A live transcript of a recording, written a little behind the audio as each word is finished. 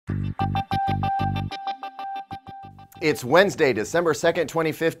It's Wednesday, December 2nd,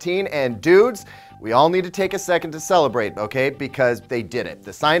 2015, and dudes, we all need to take a second to celebrate, okay? Because they did it.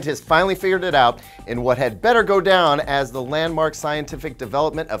 The scientists finally figured it out in what had better go down as the landmark scientific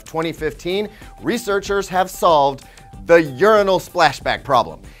development of 2015. Researchers have solved the urinal splashback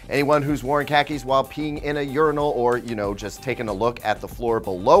problem. Anyone who's worn khakis while peeing in a urinal or, just taking a look at the floor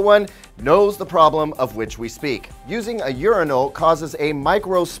below one knows the problem of which we speak. Using a urinal causes a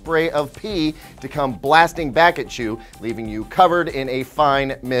micro spray of pee to come blasting back at you, leaving you covered in a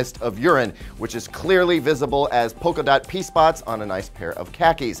fine mist of urine, which is clearly visible as polka-dot pee spots on a nice pair of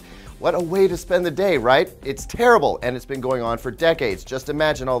khakis. What a way to spend the day, right? It's terrible, and it's been going on for decades. Just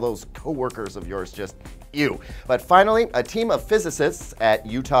imagine all those coworkers of yours just ew. But finally, a team of physicists at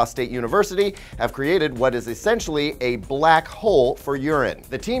Utah State University have created what is essentially a black hole for urine.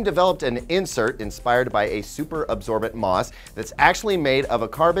 The team developed an insert inspired by a super absorbent moss that's actually made of a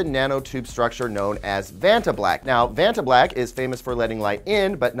carbon nanotube structure known as vantablack. Now, vantablack is famous for letting light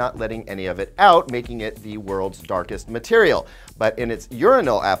in, but not letting any of it out, making it the world's darkest material. But in its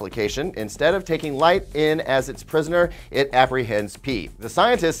urinal application, instead of taking light in as its prisoner, it apprehends pee. The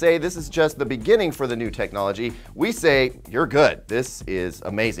scientists say this is just the beginning for the new technology. We say, you're good. This is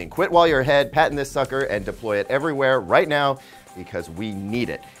amazing. Quit while you're ahead, patent this sucker, and deploy it everywhere right now because we need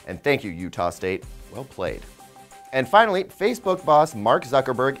it. And thank you, Utah State. Well played. And finally, Facebook boss Mark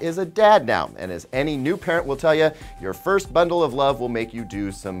Zuckerberg is a dad now, and as any new parent will tell you, your first bundle of love will make you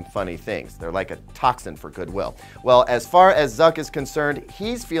do some funny things. They're like a toxin for goodwill. Well, as far as Zuck is concerned,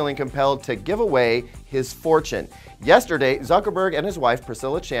 he's feeling compelled to give away his fortune. Yesterday, Zuckerberg and his wife,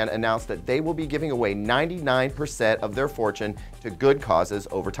 Priscilla Chan, announced that they will be giving away 99% of their fortune to good causes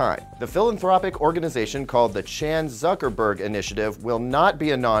over time. The philanthropic organization called the Chan-Zuckerberg Initiative will not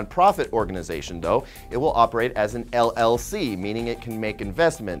be a non-profit organization, though. It will operate as an LLC, meaning it can make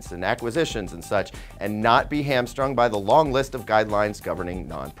investments and acquisitions and such, and not be hamstrung by the long list of guidelines governing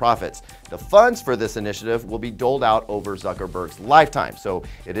nonprofits. The funds for this initiative will be doled out over Zuckerberg's lifetime, so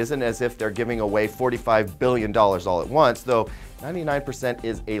it isn't as if they're giving away $45 billion all at once, though 99%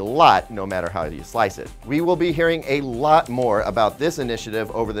 is a lot no matter how you slice it. We will be hearing a lot more about this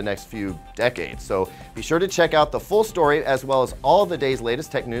initiative over the next few decades, so be sure to check out the full story as well as all of the day's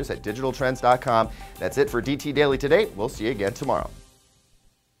latest tech news at digitaltrends.com. That's it for DT Daily today. We'll see you again tomorrow.